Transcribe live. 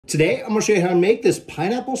Today, I'm going to show you how to make this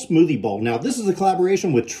pineapple smoothie bowl. Now, this is a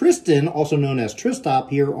collaboration with Tristan, also known as Tristop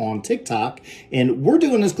here on TikTok. And we're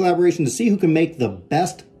doing this collaboration to see who can make the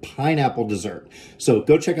best pineapple dessert. So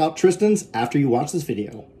go check out Tristan's after you watch this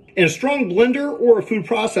video. In a strong blender or a food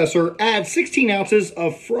processor, add 16 ounces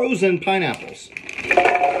of frozen pineapples.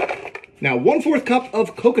 Now, 1/4 cup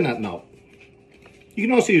of coconut milk. You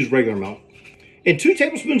can also use regular milk. And 2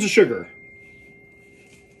 tablespoons of sugar.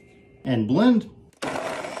 And blend.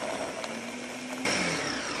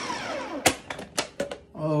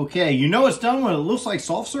 Okay, you know it's done when it looks like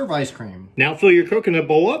soft serve ice cream. Now fill your coconut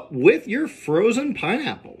bowl up with your frozen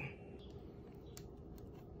pineapple.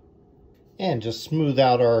 And just smooth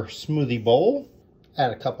out our smoothie bowl.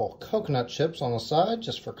 Add a couple coconut chips on the side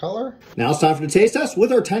just for color. Now it's time for the taste test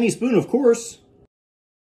with our tiny spoon, of course.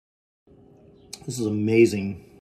 This is amazing.